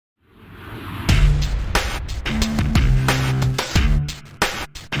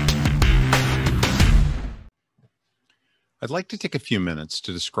I'd like to take a few minutes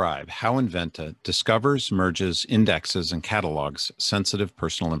to describe how Inventa discovers, merges, indexes, and catalogs sensitive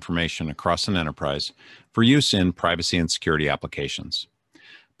personal information across an enterprise for use in privacy and security applications.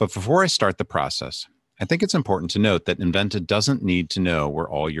 But before I start the process, I think it's important to note that Inventa doesn't need to know where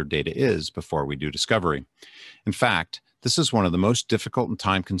all your data is before we do discovery. In fact, this is one of the most difficult and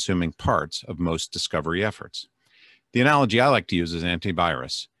time-consuming parts of most discovery efforts. The analogy I like to use is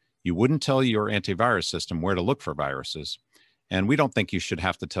antivirus. You wouldn't tell your antivirus system where to look for viruses, and we don't think you should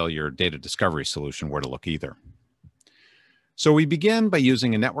have to tell your data discovery solution where to look either. So we begin by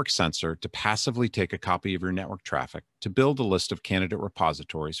using a network sensor to passively take a copy of your network traffic to build a list of candidate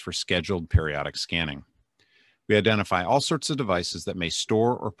repositories for scheduled periodic scanning. We identify all sorts of devices that may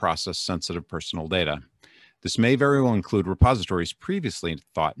store or process sensitive personal data. This may very well include repositories previously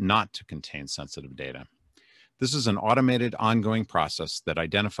thought not to contain sensitive data. This is an automated, ongoing process that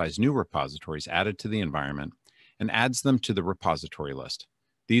identifies new repositories added to the environment and adds them to the repository list.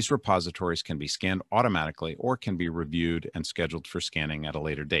 These repositories can be scanned automatically or can be reviewed and scheduled for scanning at a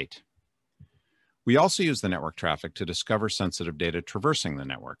later date. We also use the network traffic to discover sensitive data traversing the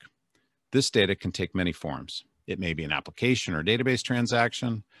network. This data can take many forms. It may be an application or database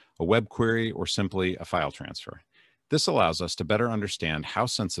transaction, a web query, or simply a file transfer. This allows us to better understand how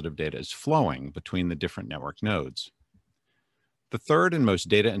sensitive data is flowing between the different network nodes. The third and most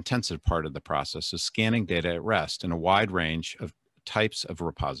data-intensive part of the process is scanning data at rest in a wide range of types of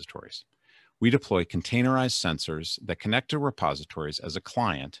repositories. We deploy containerized sensors that connect to repositories as a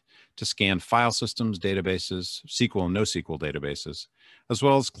client to scan file systems, databases, SQL and NoSQL databases, as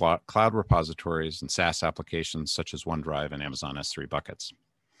well as cloud repositories and SaaS applications such as OneDrive and Amazon S3 buckets.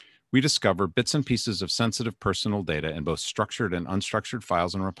 We discover bits and pieces of sensitive personal data in both structured and unstructured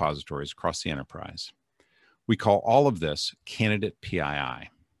files and repositories across the enterprise. We call all of this candidate PII.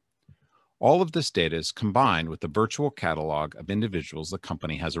 All of this data is combined with the virtual catalog of individuals the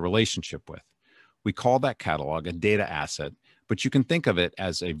company has a relationship with. We call that catalog a data asset, but you can think of it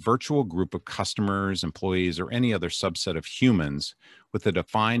as a virtual group of customers, employees, or any other subset of humans with a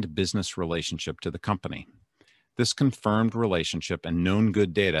defined business relationship to the company. This confirmed relationship and known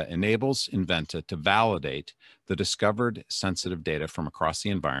good data enables Inventa to validate the discovered sensitive data from across the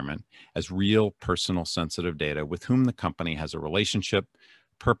environment as real personal sensitive data with whom the company has a relationship,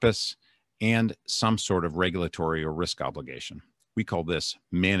 purpose, and some sort of regulatory or risk obligation. We call this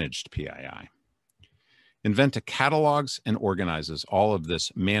managed PII. Inventa catalogs and organizes all of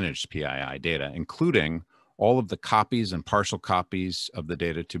this managed PII data, including all of the copies and partial copies of the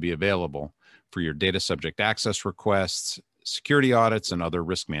data to be available for your data subject access requests, security audits, and other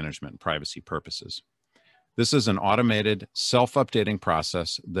risk management and privacy purposes. This is an automated, self-updating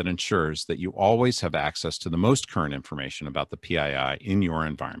process that ensures that you always have access to the most current information about the PII in your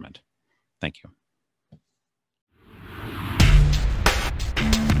environment. Thank you.